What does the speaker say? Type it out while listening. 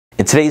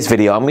In today's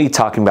video, I'm going to be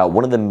talking about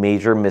one of the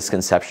major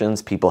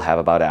misconceptions people have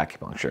about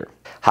acupuncture.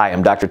 Hi,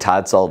 I'm Dr.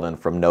 Todd Sullivan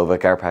from Nova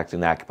Chiropractic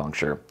and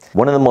Acupuncture.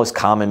 One of the most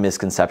common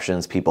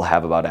misconceptions people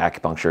have about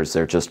acupuncture is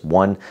there's just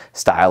one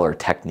style or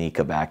technique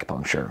of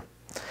acupuncture.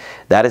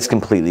 That is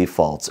completely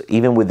false.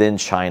 Even within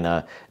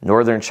China,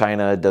 Northern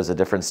China does a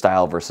different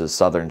style versus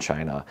Southern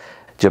China.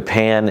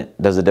 Japan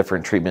does a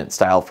different treatment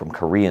style from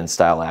Korean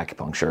style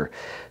acupuncture.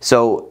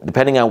 So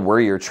depending on where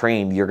you're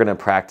trained, you're going to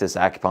practice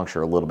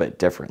acupuncture a little bit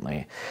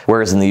differently.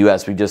 Whereas in the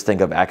US, we just think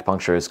of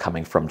acupuncture as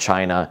coming from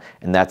China,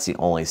 and that's the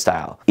only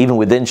style. Even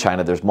within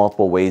China, there's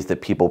multiple ways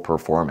that people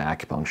perform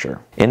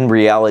acupuncture. In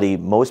reality,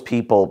 most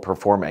people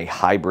perform a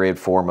hybrid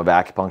form of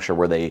acupuncture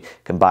where they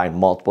combine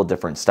multiple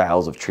different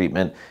styles of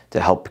treatment to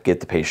help get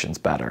the patients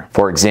better.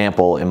 For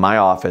example, in my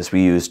office,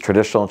 we use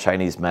traditional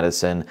Chinese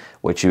medicine,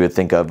 which you would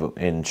think of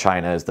in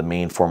China as the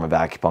main form of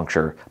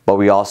acupuncture, but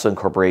we also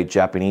incorporate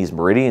Japanese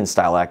meridian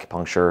style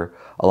acupuncture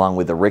along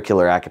with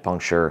auricular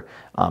acupuncture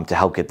to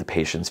help get the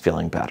patients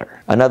feeling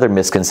better. Another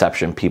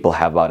misconception people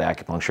have about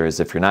acupuncture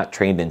is if you're not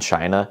trained in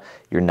China,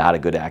 you're not a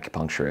good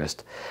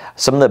acupuncturist.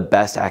 Some of the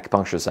best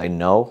acupuncturists I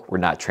know were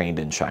not trained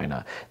in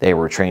China. They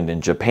were trained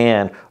in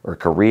Japan or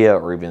Korea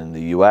or even in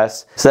the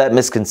US. So that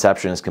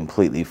misconception is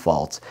completely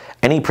false.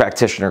 Any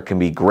practitioner can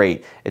be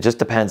great. It just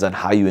depends on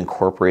how you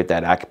incorporate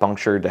that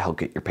acupuncture to help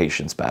get your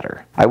patients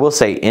better. I will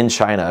say in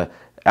China,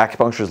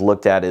 acupuncture is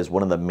looked at as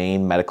one of the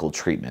main medical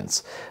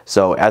treatments.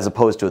 So as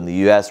opposed to in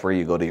the US where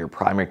you go to your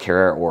primary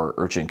care or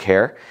urgent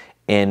care,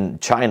 in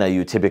China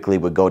you typically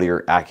would go to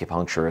your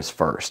acupuncturist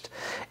first.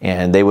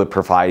 And they would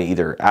provide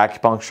either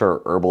acupuncture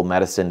or herbal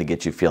medicine to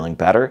get you feeling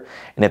better.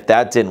 And if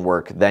that didn't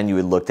work, then you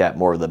would look at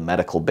more of the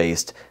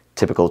medical-based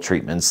typical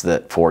treatments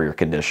for your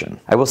condition.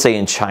 I will say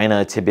in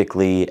China,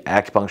 typically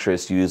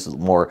acupuncturists use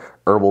more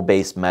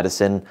herbal-based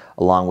medicine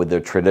along with their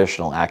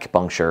traditional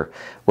acupuncture,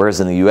 whereas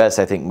in the US,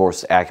 I think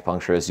most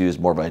acupuncturists use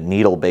more of a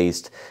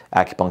needle-based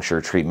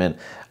acupuncture treatment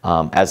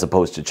as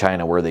opposed to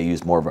China where they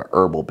use more of a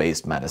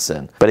herbal-based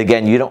medicine. But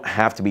again, you don't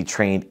have to be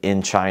trained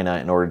in China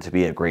in order to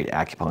be a great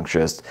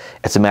acupuncturist.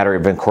 It's a matter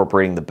of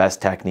incorporating the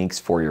best techniques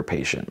for your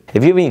patient.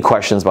 If you have any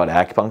questions about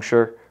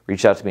acupuncture,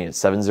 reach out to me at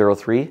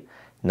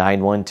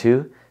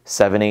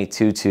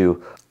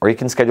 703-912-7822, or you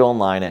can schedule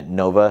online at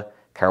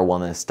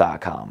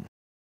novachirowellness.com.